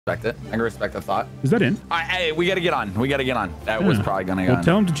Respect it. I can respect the thought. Is that in? All right, hey, we got to get on. We got to get on. That was probably going to go on.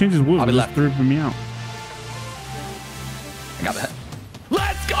 Tell him to change his wheels. I'll be left. Threw me out. I got that.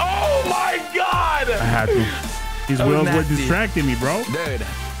 Let's go. Oh, my God. I had to. These wheels were distracting me, bro. Dude,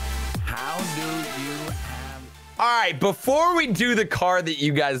 how do you have... All right, before we do the car that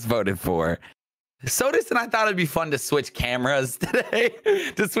you guys voted for, Sotus and I thought it'd be fun to switch cameras today.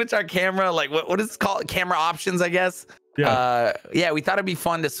 To switch our camera, like what is it called? Camera options, I guess. Yeah. Yeah, we thought it'd be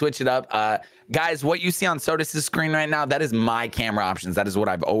fun to switch it up. Guys, what you see on Sotus's screen right now, that is my camera options. That is what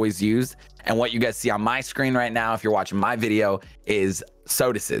I've always used. And what you guys see on my screen right now, if you're watching my video, is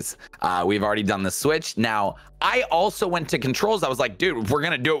Sotus's. We've already done the switch. Now, I also went to controls. I was like, dude, if we're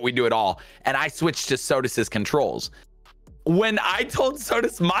gonna do it, we do it all. And I switched to Sotus's controls. When I told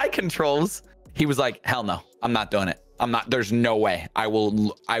Sotus my controls, he was like, hell no, I'm not doing it. There's no way. I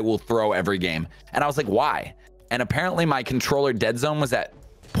will throw every game. And I was like, why? And apparently my controller dead zone was at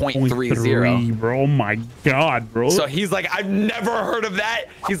 0.30, bro. Oh my God, bro. So he's like, I've never heard of that.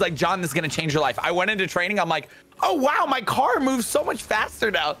 He's like, John, this is gonna change your life. I went into training. I'm like, oh wow, my car moves so much faster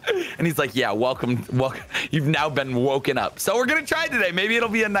now. And he's like, yeah, welcome. You've now been woken up. So we're gonna try it today. Maybe it'll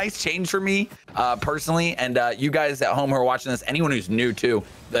be a nice change for me personally. And you guys at home who are watching this, anyone who's new too,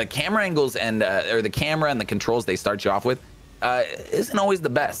 the camera angles and or the camera and the controls they start you off with isn't always the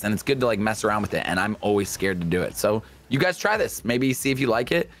best. And it's good to like mess around with it. And I'm always scared to do it. So you guys try this. Maybe see if you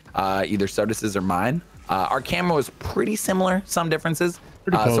like it. Either Sotus's or mine. Our camera was pretty similar, some differences.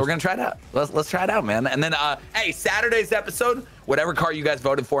 So we're gonna try it out. Let's try it out, man. And then hey, Saturday's episode, whatever car you guys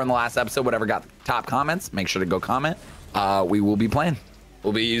voted for in the last episode, whatever got the top comments, make sure to go comment. We will be playing.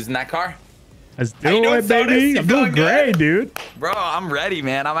 We'll be using that car. Let's do it, baby. I'm doing great, dude. Bro, I'm ready,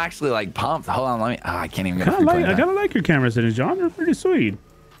 man. I'm actually like pumped. Hold on, let me. Oh, I can't even get a free play. I kind of like your camera settings, John. They're pretty sweet.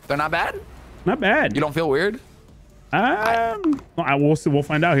 They're not bad. Not bad. You don't feel weird? We'll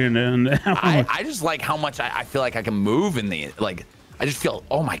find out here. I just like how much I feel like I can move in the like. I just feel,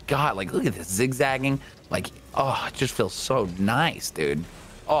 oh my God, like look at this zigzagging. Like, oh, it just feels so nice, dude.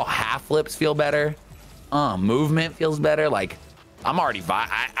 Oh, half flips feel better. Movement feels better. Like, I'm already,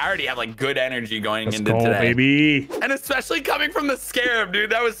 I already have like good energy going into today, baby. And especially coming from the Scarab,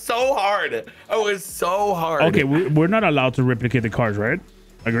 dude. That was so hard. It was so hard. Okay, we're not allowed to replicate the cars, right?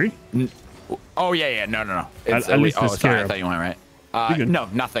 Agree? Oh yeah. No. It's at least the Scarab. Sorry, I thought you went right. No,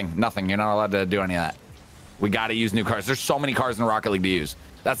 nothing. You're not allowed to do any of that. We got to use new cars. There's so many cars in Rocket League to use.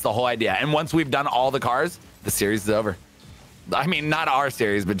 That's the whole idea. And once we've done all the cars, the series is over. I mean, not our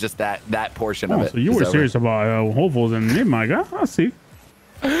series, but just that portion of it. So you were serious about hopefuls and me, my God. I see.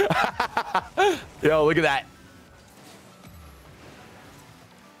 Yo, look at that.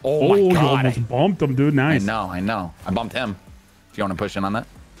 Oh my God. You almost bumped him, dude. Nice. I know. I bumped him. If you want to push in on that.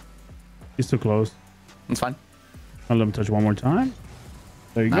 He's too close. That's fine. I'll let him touch one more time.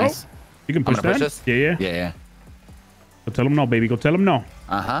 There you go. You can push that. Push this? Yeah. Go tell him no, baby. Go tell him no.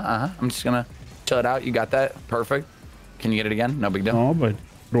 I'm just gonna chill it out. You got that? Perfect. Can you get it again? No big deal. No, but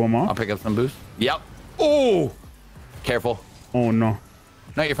throw him off. I'll pick up some boost. Yep. Oh, careful. Oh no.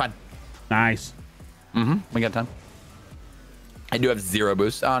 No, you're fine. Nice. We got time. I do have 0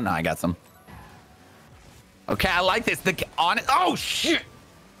 boost. Oh no, I got some. Okay, I like this. Oh shit.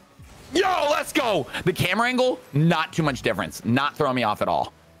 Yo, let's go. The camera angle, not too much difference. Not throwing me off at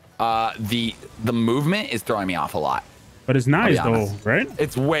all. The movement is throwing me off a lot. But it's nice though, right?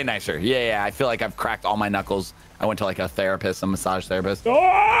 It's way nicer. Yeah. I feel like I've cracked all my knuckles. I went to like a therapist, a massage therapist.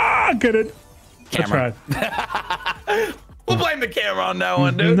 Oh, get it. Camera. We'll blame the camera on that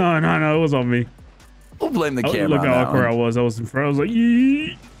one, dude. No, it was on me. We'll blame the camera. Look how awkward I was. I was in front. I was like,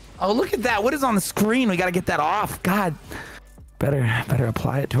 yee. Oh, look at that. What is on the screen? We got to get that off. God. Better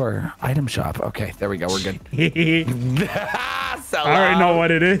apply it to our item shop. Okay, there we go. We're good. I already know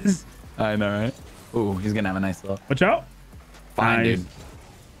what it is. I know, right? Ooh, he's gonna have a nice little. Watch out. Fine, dude.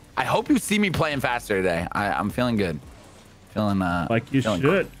 I hope you see me playing faster today. I'm feeling good. Feeling like you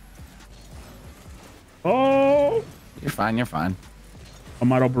should. Oh. You're fine.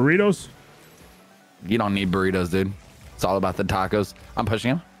 Amado burritos. You don't need burritos, dude. It's all about the tacos. I'm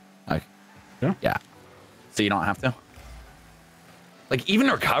pushing him. Like, yeah. So you don't have to. Like, even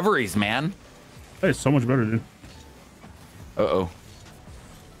recoveries, man. That is so much better, dude. Uh-oh.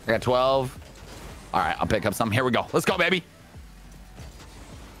 I got 12. All right, I'll pick up some. Here we go. Let's go, baby.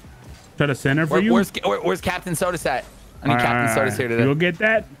 Try to center for you. Where's Captain Sotus at? I need Captain Sotus here today. You'll get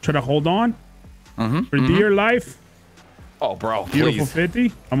that. Try to hold on. For dear life. Oh, bro, please. Beautiful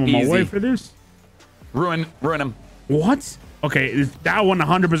 50. I'm on my way for this. Ruin him. What? Okay, that one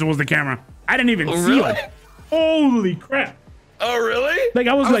 100% was the camera. I didn't even see it. Holy crap. Oh, really? Like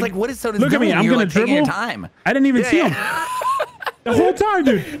I was like, what is Sotus look doing? At me, I'm gonna dribble. Time. I didn't even see him. The whole time,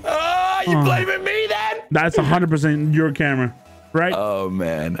 dude. Oh, you blaming me then? That's 100% your camera, right? Oh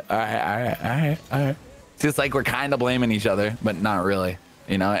man. All right. It's just like we're kind of blaming each other, but not really.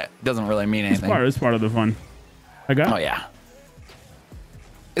 You know, it doesn't really mean anything. It's part of the fun. Oh yeah.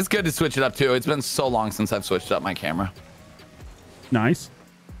 It's good to switch it up too. It's been so long since I've switched up my camera. Nice.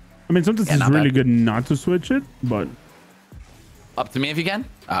 I mean, sometimes it's really good not to switch it, but up to me if you can.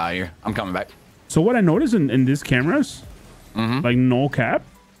 I'm coming back. So what I noticed in these cameras, like no cap.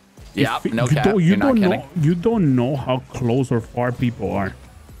 Yeah, no cap. You don't know how close or far people are.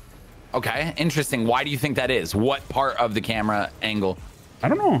 Okay, interesting. Why do you think that is? What part of the camera angle? I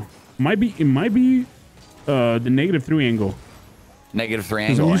don't know. It might be the -3 angle. -3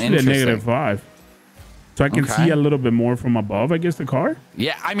 angle. Usually a -5. So I can see a little bit more from above, I guess, the car.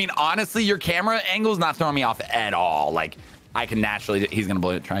 Yeah, I mean, honestly, your camera angle is not throwing me off at all. Like, I can naturally. He's gonna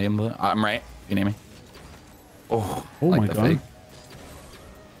blow it. Try him. I'm right. You need me? Oh my god. Fake.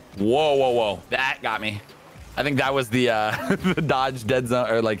 Whoa. That got me. I think that was the the dodge dead zone,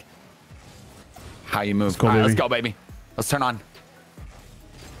 or like how you move. Let's go, baby. Let's turn on.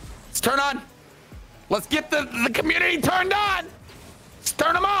 Let's turn on. Let's get the community turned on. Let's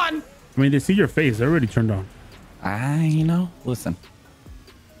turn them on. I mean, they see your face. They're already turned on. You know, listen.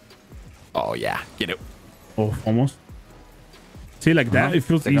 Oh yeah, get it. Oh, almost. See, like that, it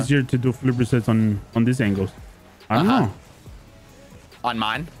feels easier to do flip resets on these angles. I don't know. On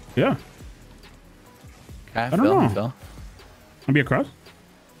mine? Yeah. Okay, I don't know. Phil. I'll be across.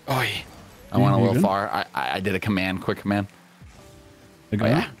 Oh, yeah. I went a little far. I did a command, quick command.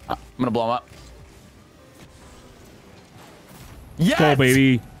 Yeah. I'm gonna blow him up. Yes! Go,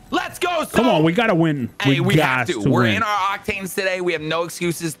 baby. Let's go. Come on, we gotta win. Hey, we have to. We're in our octanes today. We have no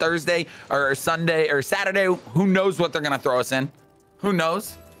excuses. Thursday or Sunday or Saturday. Who knows what they're gonna throw us in? Who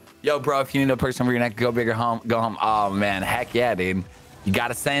knows? Yo, bro, if you need a person for your neck, go big or home, go home. Oh man, heck yeah, dude. You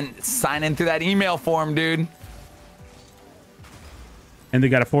gotta sign in through that email form, dude. And they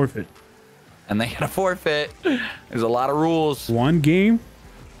gotta forfeit. There's a lot of rules. One game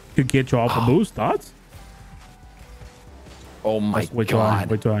could get you off a boost. Thoughts? Oh my god.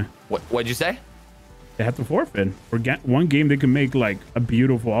 Wait till I. What'd you say? They have to forfeit. For one game, they can make like a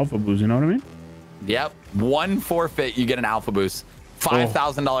beautiful alpha boost. You know what I mean? Yep. One forfeit, you get an alpha boost.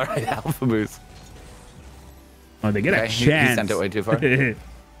 $5,000 alpha boost. Oh, they get a chance. He sent it way too far. Oh,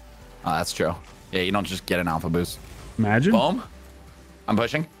 that's true. Yeah, you don't just get an alpha boost. Imagine. Boom. I'm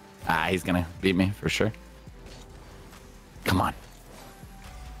pushing. He's gonna beat me for sure. Come on.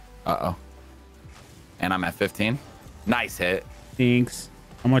 Uh-oh. And I'm at 15. Nice hit. Thanks.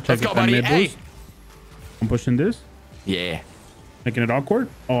 I'm gonna check. Let's go, buddy. Hey. Boost. I'm pushing this. Yeah. Making it awkward.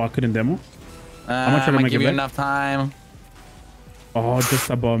 Oh, I couldn't demo. I'm gonna try to make give you enough time. Oh, just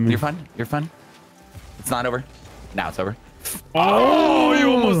above me. You're fine. It's not over. Now it's over. Oh,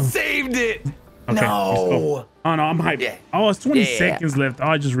 you almost saved it. Okay, no. Oh no, I'm hyped. Yeah. Oh, it's 20 seconds left. Oh,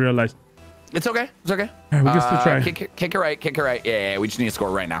 I just realized. It's okay. It's okay. All right, we can still try. Kick it right. Kick it right. Yeah, we just need to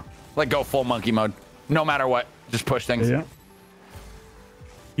score right now. Like, go full monkey mode. No matter what. Just push things. Yeah.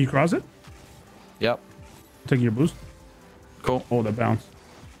 You cross it? Yep. Taking your boost. Cool. Oh, the bounce.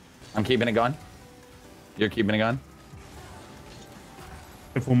 I'm keeping it going. You're keeping it going.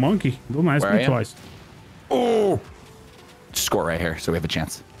 Full monkey. Don't ask me twice. Oh. Score right here, so we have a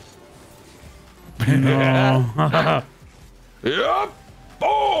chance. No. Yep.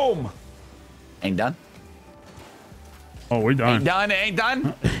 Boom. Ain't done. Oh, we're done. Ain't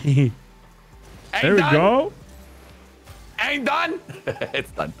done. There we go. Ain't done.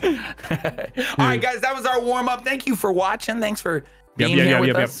 It's done. All right, guys, that was our warm up. Thank you for watching. Thanks for being here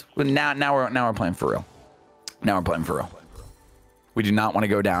with us. Now we're playing for real. Now we're playing for real. We do not want to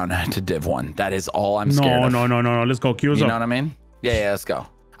go down to Div 1. That is all I'm scared of. No. Let's go. Queues up. You know what I mean? Yeah, let's go.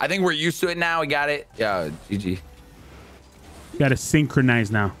 I think we're used to it now. We got it. Yeah, GG. You got to synchronize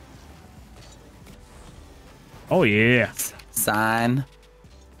now. Oh, yeah. Sign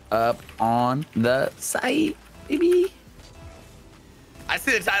up on the site, baby. I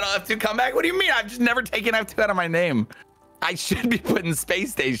see the title F2 comeback. What do you mean? I've just never taken F2 out of my name. I should be putting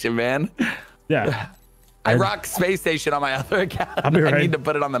Space Station, man. Yeah. I rock Space Station on my other account. I'll be right. I need to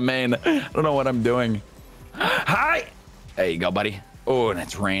put it on the main. I don't know what I'm doing. Hi. There you go, buddy. Oh, and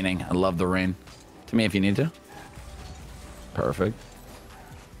it's raining. I love the rain. To me if you need to. Perfect.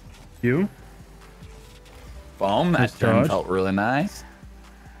 You? Boom. That turn felt really nice.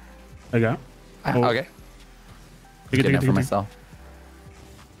 I got. Okay. Take it for myself.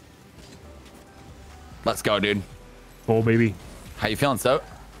 Let's go, dude. Oh, baby. How you feeling, so?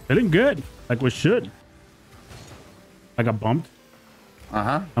 Feeling good. Like we should. I got bumped.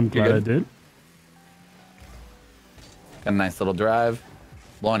 Uh-huh. I'm glad I did. Got a nice little drive.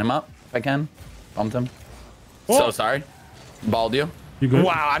 Blowing him up if I can. Bumped him. Oh. So sorry. Balled you. You good?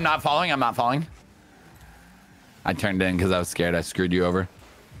 Wow, I'm not falling. I'm not falling. I turned in because I was scared. I screwed you over.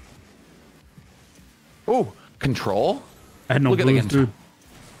 Ooh, control. I had no boost, dude.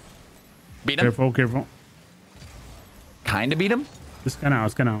 Beat him. Careful, careful. Kind of beat him. Just kind of,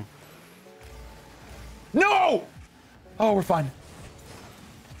 it's kind of. No. Oh, we're fine.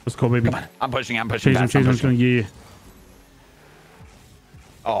 Let's go, baby. Come on. I'm pushing. I'm pushing. Chase him. Yeah.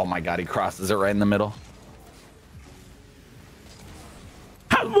 Oh my God, he crosses it right in the middle.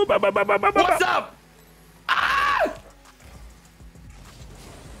 What's up? Ah!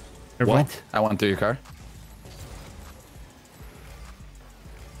 Careful. What? I went through your car.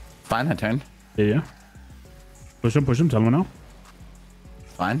 Fine, I turned. Yeah. Push him. Tell him now.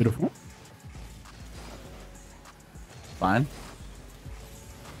 Fine. Beautiful. Fine.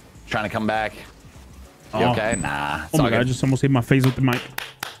 Trying to come back. You okay? Nah. Oh my God, I just almost hit my face with the mic.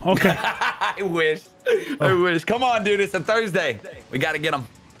 Okay. I wish. I wish. Come on, dude. It's a Thursday. We got to get them.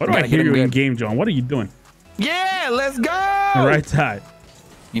 What do I hear you in game, John? What are you doing? Yeah, let's go. The right side.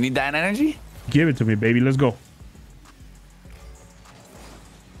 You need that energy? Give it to me, baby. Let's go.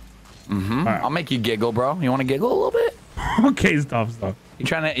 Right. I'll make you giggle, bro. You want to giggle a little bit? Okay, stop. You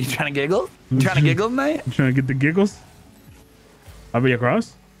trying to giggle? You trying to giggle tonight? You trying to get the giggles? I'll be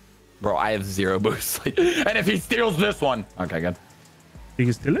across. Bro, I have 0 boost. And if he steals this one. Okay, good. You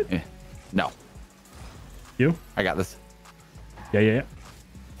can steal it? Yeah. No. You? I got this. Yeah. You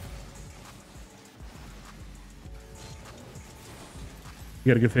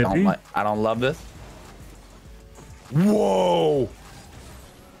got a good 50. I don't love this. Whoa.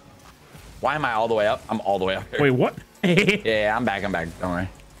 Why am I all the way up? I'm all the way up here. Wait, what? Yeah, I'm back. Don't worry.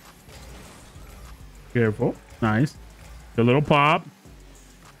 Careful. Nice. The little pop.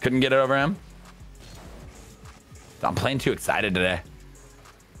 Couldn't get it over him. I'm playing too excited today.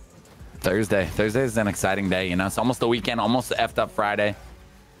 Thursday is an exciting day, you know. It's almost the weekend, almost the effed up Friday.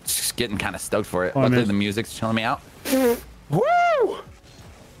 Just getting kind of stoked for it. Oh, Luckily, the music's chilling me out. Woo! Oh,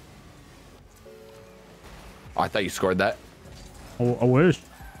 I thought you scored that. Oh, I wish.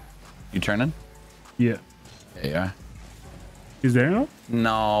 You turning? Yeah. Yeah, you are. He's there now?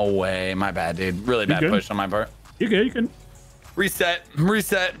 No way. My bad, dude. Really bad push on my part. You good? You can.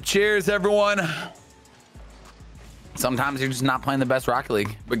 Reset. Cheers, everyone. Sometimes you're just not playing the best Rocket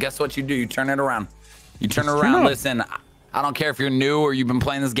League, but guess what you do? You turn it around. You turn it around. Listen, I don't care if you're new or you've been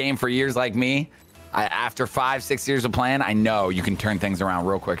playing this game for years like me. After 5-6 years of playing, I know you can turn things around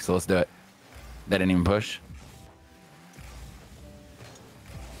real quick. So let's do it. They didn't even push.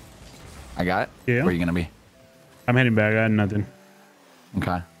 I got it. Yeah. Where are you gonna be? I'm heading back. I had nothing.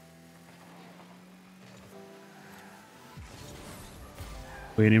 Okay.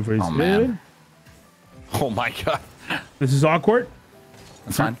 Waiting for his man. Oh my God. This is awkward.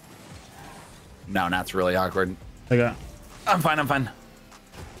 That's fine. No, that's really awkward. I'm fine.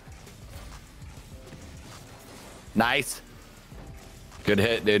 Nice. Good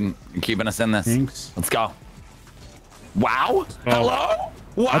hit, dude. You're keeping us in this. Thanks. Let's go. Wow. Hello?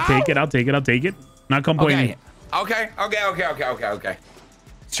 Wow. I'll take it. Not complaining. Okay.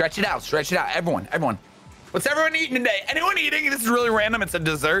 Stretch it out. Everyone. What's everyone eating today? Anyone eating? This is really random. It's a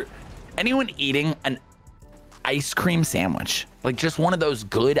dessert. Anyone eating an ice cream sandwich? Like just one of those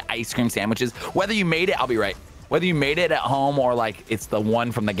good ice cream sandwiches. Whether you made it, I'll be right. Whether you made it at home or like it's the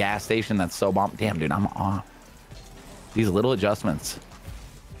one from the gas station that's so bomb. Damn, dude, I'm off. These little adjustments.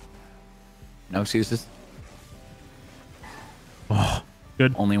 No excuses. Oh,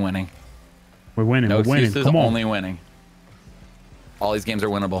 good. Only winning. We're winning. No We're winning. excuses, Come on. only winning. All these games are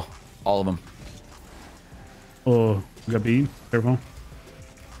winnable. All of them. Oh, we got beat. Careful.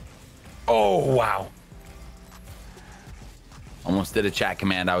 Oh, wow. Almost did a chat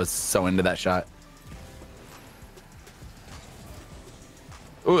command. I was so into that shot.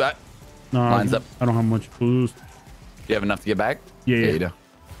 Ooh, that lines up. I don't have much boost. Do you have enough to get back? Yeah, you do.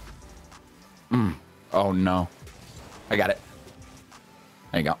 Oh, no. I got it.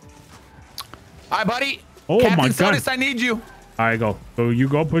 There you go. All right, buddy. Oh, Captain my God. Sotus, I need you. All right, go. So you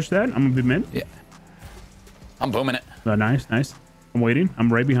go push that. I'm going to be mid. Yeah. I'm booming it. Nice. I'm waiting.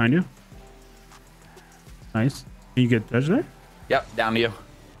 I'm right behind you. Nice. Can you get touch there? Yep, down to you.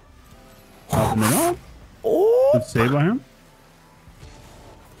 Popping it up. Oh. Good save by him.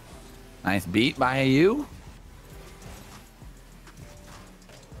 Nice beat by you.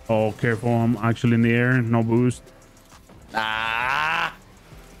 Oh, careful. I'm actually in the air. No boost. Ah.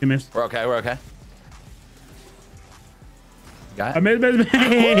 He missed. We're okay. Got it? I missed.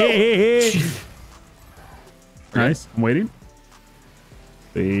 Nice. I'm waiting.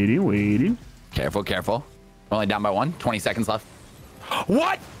 Waiting. Careful. We're only down by 1. 20 seconds left.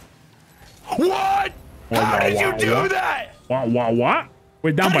 What? What? How did you do that? What?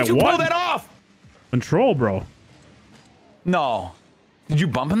 Wait, down by How did you what? pull that off? Control, bro. No. Did you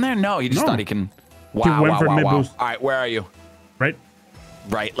bump him there? No, you just thought he can. Wow, went for mid boost. All right, where are you? Right.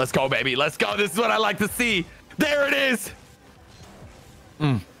 Right. Let's go, baby. Let's go. This is what I like to see. There it is.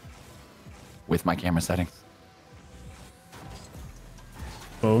 With my camera settings.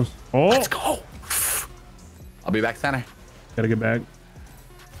 Close. Oh. Let's go. I'll be back center. Gotta get back.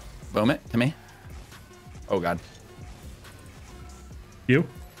 Boom it to me. Oh, God. You.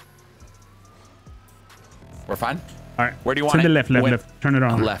 We're fine. All right. Where do you want it? it? Left. Turn it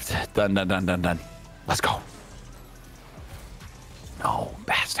on. Left. Done. Let's go. No,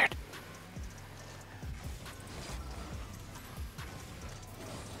 bastard.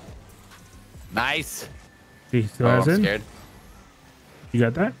 Nice. He still has I'm it. scared. You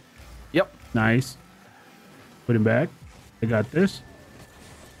got that? Yep. Nice. Put him back. I got this.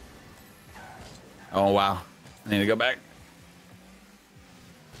 Oh, wow. I need to go back.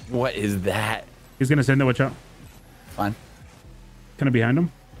 What is that? He's gonna send it. Watch out. Fine. Kind of behind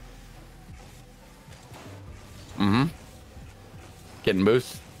him. Getting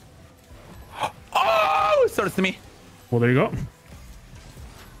boost. Oh, Sotus to me. Well, there you go.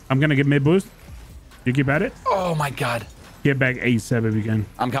 I'm gonna get mid boost. You keep at it. Oh, my God. Get back ASAP if you can.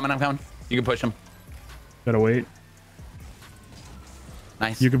 I'm coming. You can push him. Gotta wait.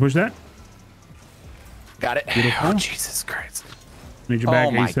 Nice. You can push that. Got it. Beautiful. Oh, Jesus Christ. Need you back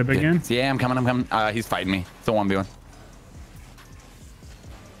Oh, my ASAP again. goodness. Yeah, I'm coming. He's fighting me. It's a 1v1.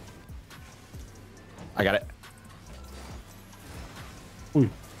 I got it. Ooh.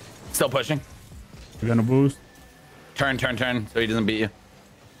 Still pushing. We're gonna boost. Turn, so he doesn't beat you.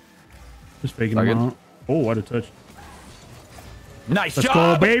 Just faking All him good. out. Oh, what a touch. Nice Let's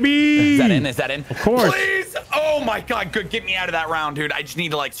job. go, baby. Is that in? Of course. Please. Oh, my God. Good. Get me out of that round, dude. I just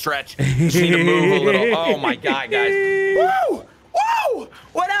need to, like, stretch. Just need to move a little. Oh, my God, guys. Woo! Woo!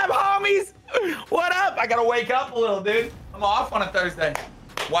 What up, homies? What up? I got to wake up a little, dude. I'm off on a Thursday.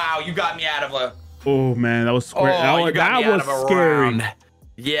 Wow, you got me out of a... Oh, man. That was scary. That was scary. round.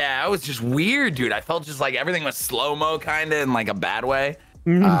 Yeah, it was just weird, dude. I felt just like everything was slow-mo kind of in like a bad way.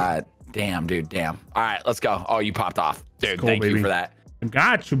 Damn, dude, damn. All right, let's go. Oh, you popped off. Dude, Cool, thank baby. you for that. I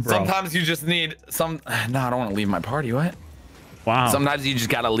got you, bro. Sometimes you just need some... No, I don't want to leave my party. What? Wow. Sometimes you just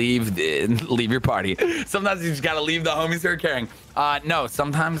got to leave your party. Sometimes you just got to leave the homies who are caring. No,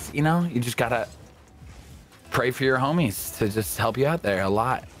 sometimes, you know, you just got to pray for your homies to just help you out there a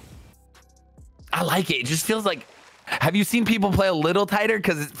lot. I like it. It just feels like... Have you seen people play a little tighter?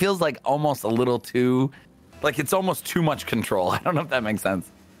 Because it feels like almost a little too... Like it's almost too much control. I don't know if that makes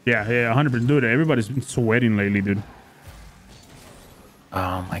sense. Yeah, 100%. Dude, everybody's been sweating lately, dude.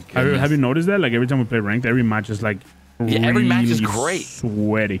 Oh, my goodness. Have you noticed that? Like every time we play ranked, every match is like every match is great.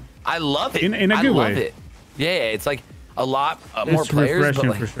 Sweaty. I love it. In a good way. I love it. Yeah, it's like a lot more It's players. refreshing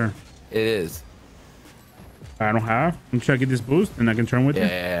But like, for sure. It is. I don't have. I'm trying to get this boost and I can turn with you.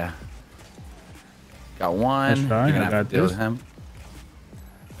 Yeah. Got one. Nice try. You're gonna I have got to deal this. with him.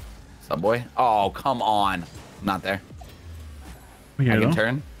 Subboy. Oh, come on. Not there. Here I you can go.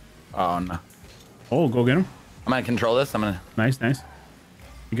 turn. Oh, no. Oh, go get him. I'm gonna control this. I'm gonna... Nice.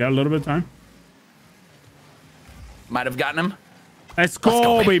 You got a little bit of time. Might have gotten him. Let's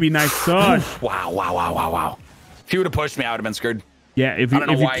go, baby. Nice touch. Wow. If he would have pushed me, I would have been screwed. Yeah, if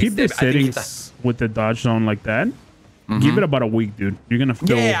you keep the settings with the dodge zone like that, give it about a week, dude. You're gonna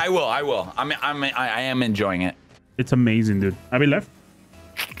feel. Yeah, I will. I am enjoying it. It's amazing, dude. I'll be left.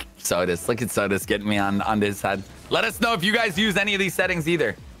 Sotus, look at Sotus getting me on this side. Let us know if you guys use any of these settings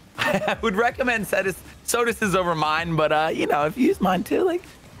either. I would recommend Sotus is over mine, but you know, if you use mine too, like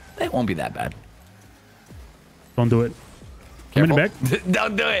it won't be that bad. Don't do it. I'm in the back.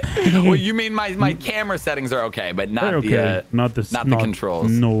 Don't do it. Well, you mean my camera settings are okay, but not okay. Not the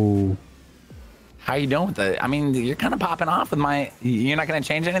controls. No. How you doing with it? I mean, you're kind of popping off with my. You're not gonna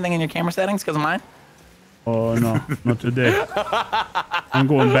change anything in your camera settings because of mine. Oh no, not today. I'm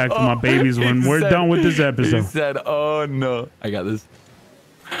going back to my babies when we're done with this episode. He said, "Oh no, I got this."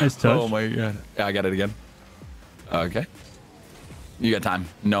 Nice touch. Oh my god, yeah, I got it again. Okay, you got time.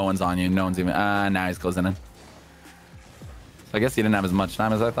 No one's on you. No one's even. Now he's closing in. So I guess he didn't have as much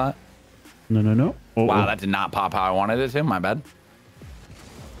time as I thought. No. Oh, wow, that did not pop how I wanted it to. My bad.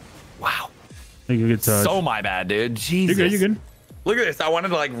 Wow. I think you get touched. So my bad, dude. Jesus. You're good. Look at this. I wanted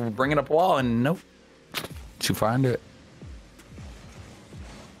to like bring it up a wall, and nope. Too far under it.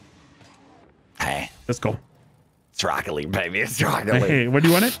 Hey. Let's go. It's Rocket League, baby. It's Rocket League. Hey, where do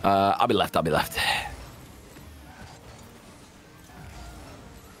you want it? I'll be left.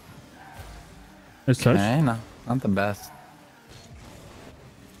 It's okay, no, not the best.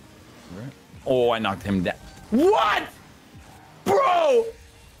 Oh, I knocked him down. What? Bro!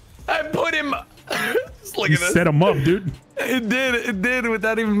 I put him... Just look at this. Set him up, dude. It did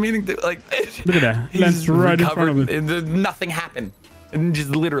without even meaning to. Like, look at that. Lance right in front of him. Nothing happened. And just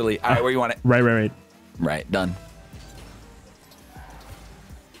literally. All right, where you want it? Right. Right, done.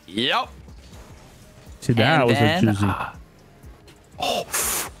 Yep. See, that was a juicy.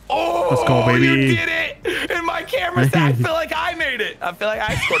 Oh, let's go, baby. You did it. In my camera set, I feel like I made it. I feel like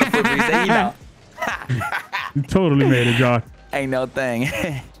I scored a flip reset. You totally made it, John. Ain't no thing.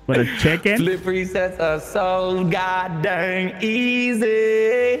 But a chicken? Flip resets are so goddamn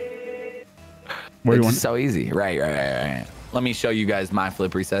easy. Where you want? So easy. Right. Let me show you guys my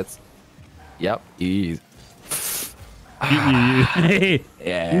flip resets. Yep. Easy. Hey.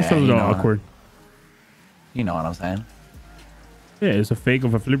 Yeah. It's a little awkward. You know what I'm saying? Yeah, it's a fake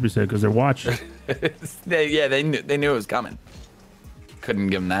of a flip reset because they're watching. they knew it was coming. Couldn't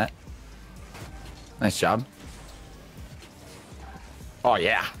give them that. Nice job. Oh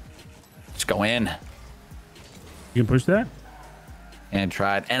yeah. Just go in. You can push that? And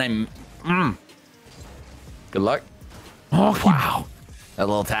tried. And I'm good luck. Oh wow. That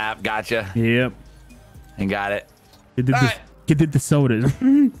little tap, gotcha. Yep. And got it. He did this. He did the sodas.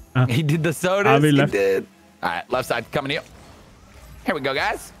 He did the sodas. He left. did. All right, left side coming to you. Here we go,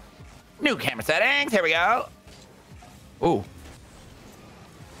 guys. New camera settings. Here we go. Ooh.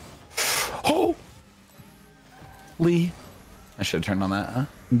 Oh. Lee. I should have turned on that, huh?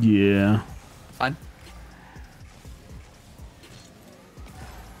 Yeah. Fine.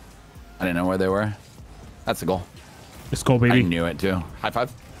 I didn't know where they were. That's a goal. Let's go, baby. I knew it too. High five.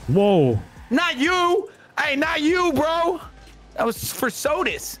 Whoa. Not you. Hey, not you, bro. That was for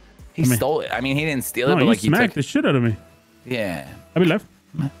Sotus. He stole it. I mean, he didn't steal it, but like he smacked took the shit out of me. Yeah. I mean, left.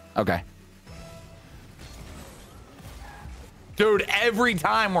 Okay. Dude, every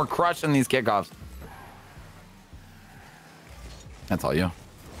time we're crushing these kickoffs. That's all you.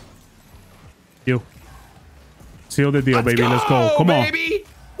 You. Seal the deal, baby. Let's go. Come on. Baby.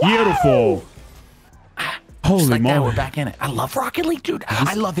 Beautiful. Holy like moly. We're back in it. I love Rocket League, dude.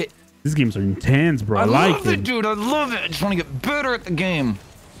 I love it. These games are intense, bro. I like love it, dude. I love it. I just want to get better at the game.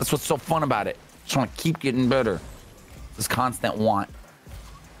 That's what's so fun about it. Just want to keep getting better. This constant want.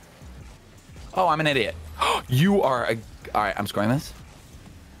 Oh, I'm an idiot. You are a... All right, I'm scoring this.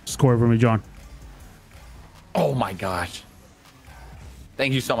 Score for me, John. Oh my gosh.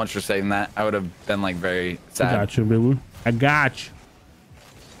 Thank you so much for saying that. I would have been like very sad. I got you, baby. I got you.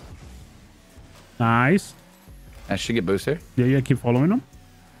 Nice. I should get booster. Yeah, keep following them.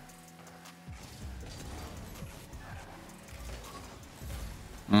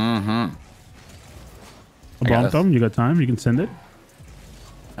 Mm-hmm. About them. You got time. You can send it.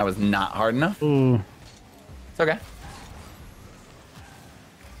 That was not hard enough. Oh. It's okay.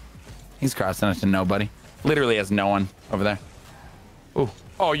 He's crossing it to nobody. Literally has no one over there. Ooh.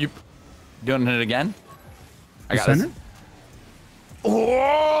 Oh, you doing it again? I got this.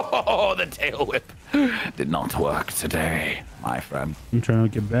 Oh, the tail whip did not work today, my friend. I'm trying to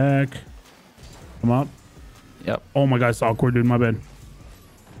get back. Come up. Yep. Oh my God, it's awkward, dude. My bad.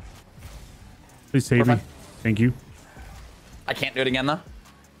 Please save me. Thank you. I can't do it again, though.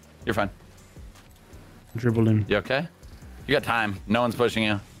 You're fine. Dribble in. You okay? You got time. No one's pushing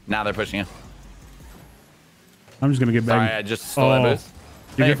you. Now they're pushing you. I'm just gonna get back. Sorry, I just stole that boost.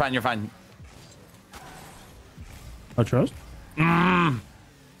 No, you're fine. You're fine. I trust. I'm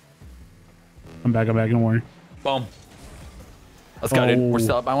back. Don't worry. Boom. Let's go, dude. We're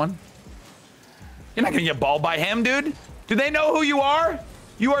still up by one. You're not gonna get balled by him, dude. Do they know who you are?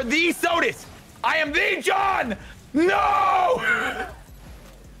 You are the Sotus. I am the John. No!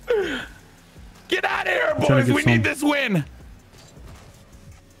 Get out of here, boys. We need this win.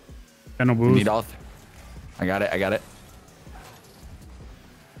 Got no boost. Need all. I got it.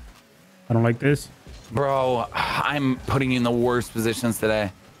 I don't like this. Bro, I'm putting you in the worst positions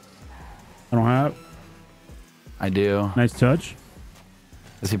today. I don't have. I do. Nice touch.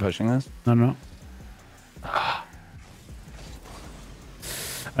 Is he pushing this? I don't know. I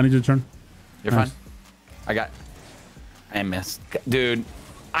need your turn. You're fine. I missed. Dude,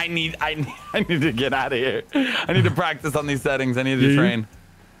 I need to get out of here. I need to practice on these settings. I need to train.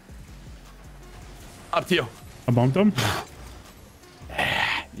 Up to you. I bumped him.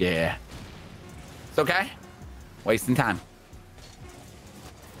 Yeah. It's okay. Wasting time.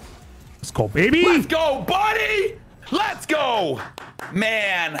 Let's go, baby. Let's go, buddy. Let's go.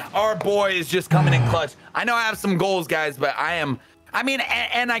 Man, our boy is just coming in clutch. I know I have some goals, guys, but I mean,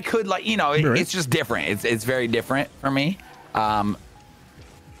 and I could, like, you know, it's just different. It's very different for me.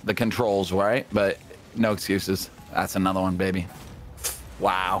 the controls, right? But no excuses. That's another one, baby.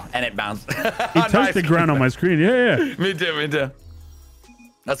 Wow. And it bounced. He touched the ground on my screen. Yeah. Me too. Me too.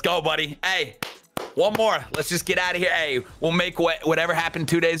 Let's go, buddy. Hey, one more. Let's just get out of here. Hey, we'll make whatever happened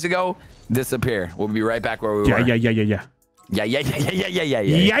 2 days ago disappear. We'll be right back where we were. Yeah.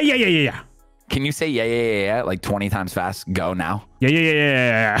 Can you say yeah like 20 times fast? Go now.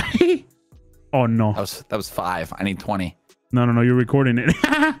 Yeah. Oh no. That was 5. I need 20. No. You're recording it.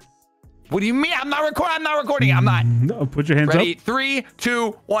 What do you mean? I'm not recording. I'm not recording. I'm not. No, put your hands Ready? up. 3,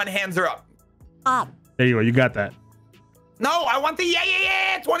 2, 1. Hands are up. Up. There you go. You got that. No, I want the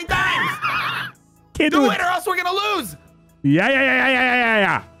yeah 20 times. Can't do it or else we're gonna lose.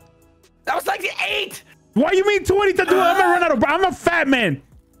 Yeah. That was like 8. Why you mean 20 to do it? I'm gonna run out of. I'm a fat man.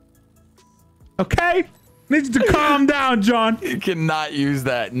 Okay. Need you to calm down, John. You cannot use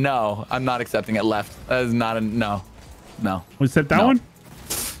that. No, I'm not accepting it. Left. That is not a no. No. Accept that one.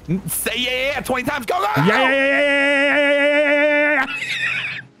 Say yeah 20 times. Go. Yeah.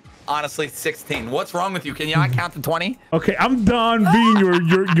 Honestly, 16. What's wrong with you? Can you not count to 20? Okay, I'm done being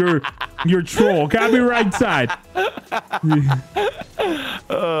your troll. Okay, I'll be right side.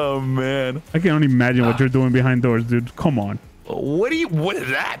 Oh man. I can only imagine what you're doing behind doors, dude. Come on. What does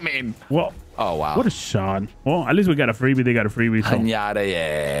that mean? Well, oh wow. What a shot. Well, at least we got a freebie. They got a freebie. So. Yada,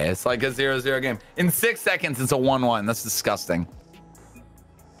 yeah. It's like a 0-0 game. In 6 seconds, it's a 1-1. That's disgusting.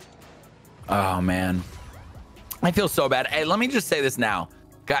 Oh man. I feel so bad. Hey, let me just say this now.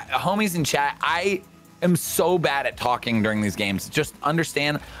 Homies in chat, I am so bad at talking during these games. Just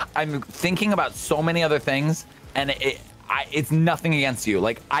understand, I'm thinking about so many other things, and it's nothing against you.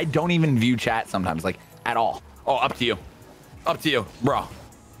 Like, I don't even view chat sometimes, like, at all. Oh, up to you. Up to you, bro.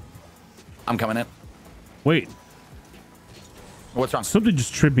 I'm coming in. Wait. What's wrong? Something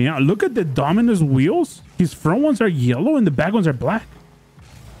just tripped me out. Look at the Dominus wheels. His front ones are yellow and the back ones are black.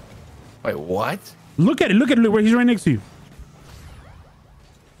 Wait, what? Look at it. Look where he's right next to you.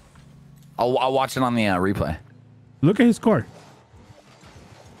 I'll watch it on the replay. Look at his car.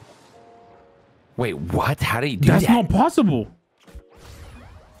 Wait, what? How do you do that? That's not possible.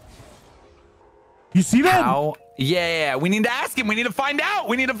 You see that? How? Yeah. We need to ask him. We need to find out.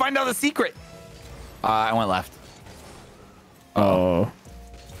 We need to find out the secret. I went left. Oh.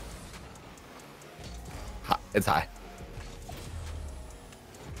 It's high.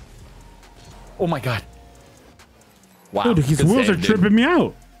 Oh my God. Wow. Dude, his wheels are tripping me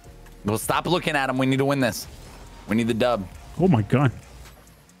out. Well, stop looking at him. We need to win this. We need the dub. Oh my God.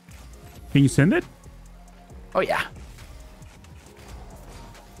 Can you send it? Oh yeah.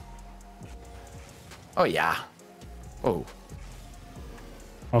 Oh yeah. Oh.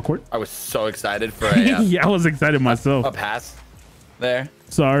 Awkward. I was so excited for a yeah, I was excited myself. A pass there.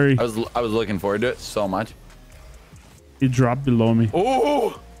 Sorry. I was looking forward to it so much. It dropped below me.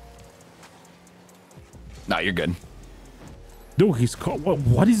 Oh. No, you're good. Dude, he's caught.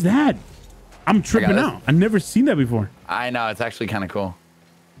 What is that? I'm tripping out. I've never seen that before. I know. It's actually kind of cool.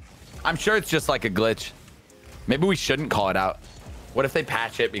 I'm sure it's just like a glitch. Maybe we shouldn't call it out. What if they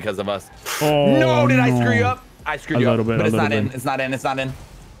patch it because of us? Oh, no, did I screw you up? I screwed you up. But it's not in. It's not in. It's not in.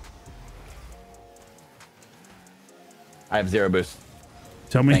 I have 0 boost.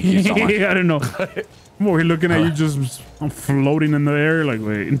 Tell me. Thank you so much. I don't know. I'm over here looking at you just I'm floating in the air. Like,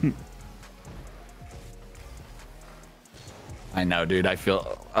 wait. I know, dude. I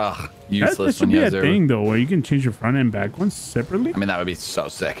feel useless that when you have should be 0. a thing, though, where you can change your front and back ones separately. I mean, that would be so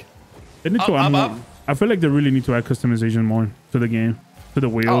sick. They need to, I feel like they really need to add customization more to the game, to the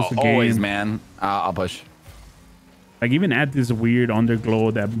wheels. Oh, always, man. I'll push. Like, even add this weird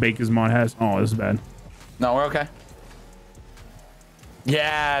underglow that Baker's mod has. Oh, this is bad. No, we're okay.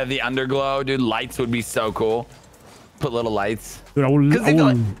 Yeah, the underglow, dude. Lights would be so cool. Put little lights. Dude, I would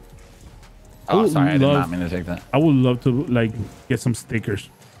oh, sorry. I did not mean to take that. I would love to, like, get some stickers.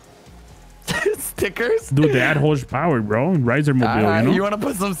 Stickers? Dude, they add horsepower, bro. Riser mobile, you know? You want to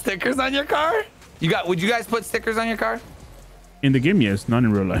put some stickers on your car? Would you guys put stickers on your car? In the game, yes. Not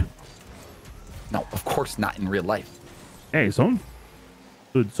in real life. No, of course not in real life. Hey, some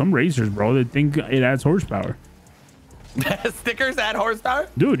racers, bro, they think it adds horsepower. Stickers add horsepower?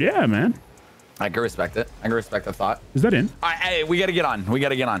 Dude, yeah, man. I can respect it. I can respect the thought. Is that in? All right, hey, we got to get on. We got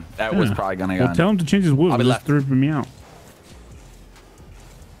to get on. That was probably going to go on. Tell him to change his wheels. I'll be left. Tripping me out.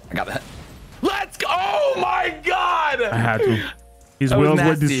 I got that. Let's go. Oh, my God. I had to. His wheels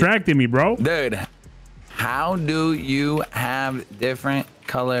were distracting me, bro. Dude, how do you have different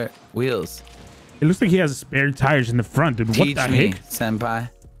color wheels? It looks like he has spare tires in the front, dude. What the heck? Senpai.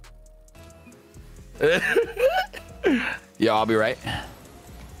 Yo, I'll be right.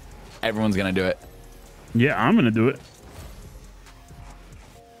 Everyone's gonna do it. Yeah, I'm gonna do it.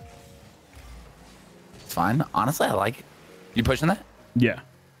 It's fine. Honestly, I like it. You pushing that? Yeah.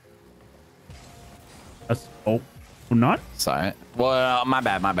 That's not. Sorry. Well, my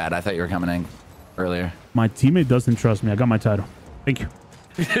bad. My bad. I thought you were coming in earlier. My teammate doesn't trust me. I got my title. Thank you.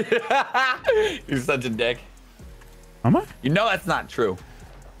 You're such a dick. Am I? You know that's not true.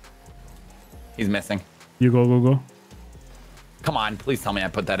 He's missing. You go. Come on, please tell me I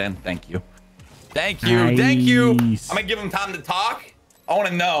put that in. Thank you. Thank you. Nice. Thank you. I'm gonna give him time to talk. I want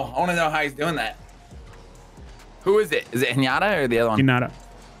to know. I want to know how he's doing that. Who is it? Is it Hinata or the other one? Hinata.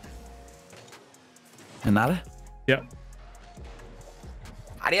 Hinata? Yep.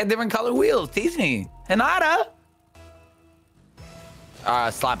 How do you have different color wheels? Teach me. Hinata.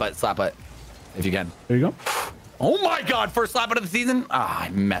 Slap it. If you can. There you go. Oh my God. First slap it of the season. I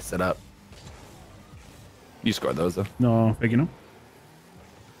messed it up. You scored those though. No, you know.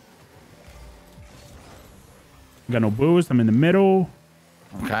 Got no boost. I'm in the middle.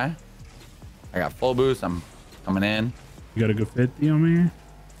 Okay. I got full boost. I'm coming in. You got a good 50 on me.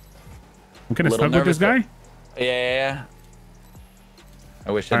 I'm kind of stuck with this guy. Yeah. I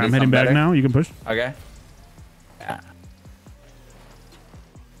wish I'm heading back now. You can push. Okay. Yeah.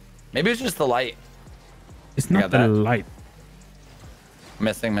 Maybe it's just the light. It's not the light.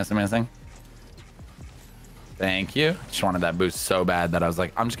 Missing. Thank you. Just wanted that boost so bad that I was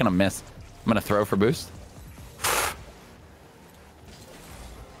like, I'm just going to miss. I'm going to throw for boost.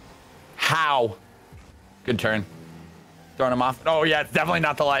 How? Good turn. Throwing him off. Oh, yeah, it's definitely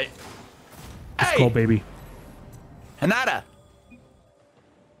not the light. Let's go, baby. Hinata.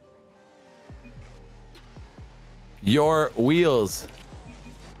 Your wheels.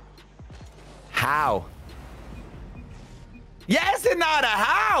 How? Yes, Hinata.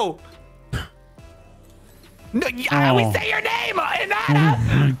 How? No, I always say your name, Hinata.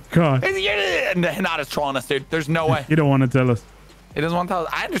 Oh my God. Hinata's trolling us, dude. There's no way. You don't want to tell us. He doesn't want to tell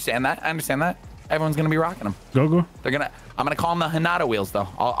us. I understand that. Everyone's gonna be rocking him. Go. I'm gonna call him the Hinata wheels, though.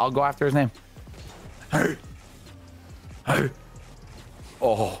 I'll go after his name. Hey.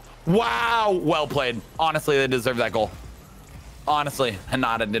 Oh, wow. Well played. Honestly, they deserve that goal. Honestly,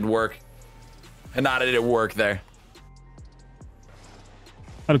 Hinata did work. Hinata did work there.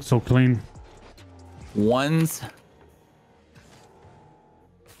 That looks so clean. Ones.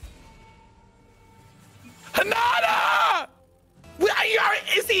 Hinata!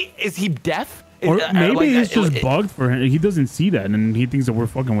 Is he deaf? Or maybe like it's just bugged for him. He doesn't see that and he thinks that we're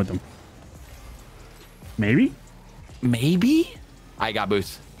fucking with him. Maybe? I got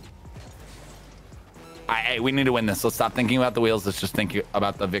boost. Hey, we need to win this. Let's stop thinking about the wheels. Let's just think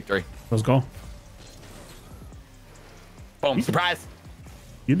about the victory. Let's go. Boom, surprise.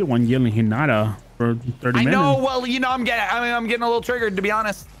 You're the one yelling Hinata for 30 minutes. I know. Well, you know, I'm getting a little triggered, to be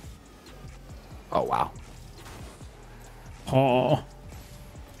honest. Oh, wow. Oh.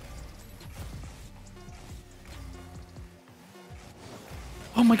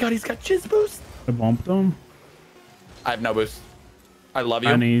 Oh my God, he's got jizz boost. I bumped him. I have no boost. I love you.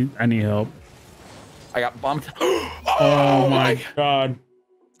 I need help. I got bumped. Oh my God.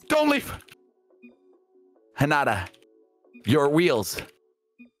 Don't leave. Hinata, your wheels.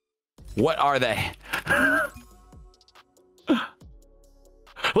 What are they?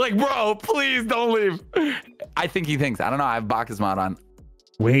 Like, bro, please don't leave. I think he thinks. I don't know. I have Bacchus mod on.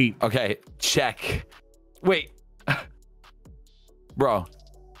 Wait. Okay, check. Wait. Bro,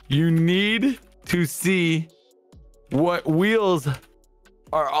 you need to see what wheels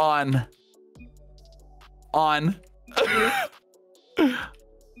are on.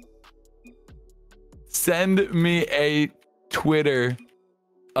 Send me a Twitter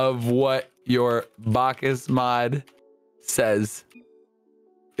of what your Bacchus mod says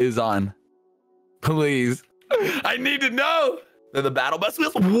is on. Please. I need to know. They're the battle bus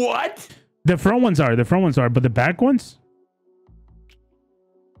wheels. What? The front ones are, but the back ones?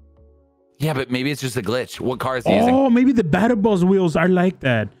 Yeah, but maybe it's just a glitch. What car is he using? Oh, maybe the battle bus wheels are like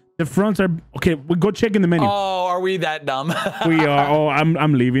that. The fronts are okay. We go check in the menu. Oh, are we that dumb? We are. Oh,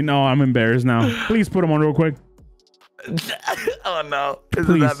 I'm leaving. Oh, I'm embarrassed now. Please put them on real quick. Oh no! Is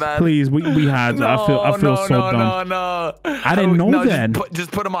it that bad? Please, we had. No, I feel so dumb. No. I didn't know that.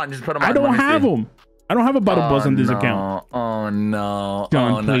 Just put them on. Just put them on. I don't have them. I don't have a battle bus on this account. Oh no!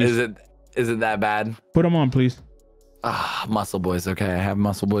 John, no! Is it that bad? Put them on, please. Ah, muscle boys. Okay, I have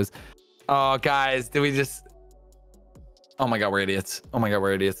muscle boys. Oh, guys, did we just? Oh my God, we're idiots. Oh my God,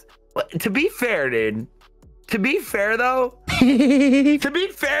 we're idiots. To be fair, dude. To be fair, though. To be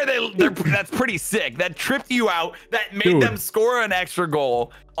fair, that's pretty sick. That tripped you out. That made them score an extra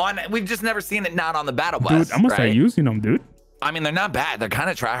goal. We've just never seen it not on the battle bus. Dude, I'm gonna start using them, dude. I mean, they're not bad. They're kind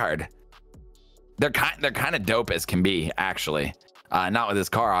of try hard. They're kind of dope as can be, actually. Not with this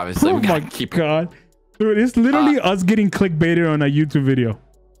car, obviously. Oh my God. Dude, it's literally us getting clickbaited on a YouTube video.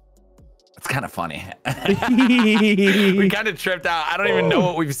 It's kind of funny. We kind of tripped out. I don't even know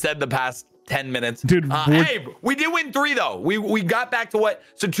what we've said the past 10 minutes. Dude, hey, we did win 3 though. We got back to what?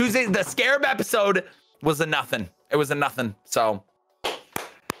 So Tuesday, the Scarab episode was a nothing. It was a nothing. So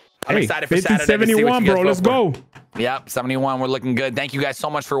I'm excited for Saturday. 71, bro. Let's go. Yep, 71. We're looking good. Thank you guys so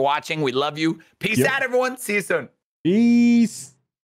much for watching. We love you. Peace out, everyone. See you soon. Peace.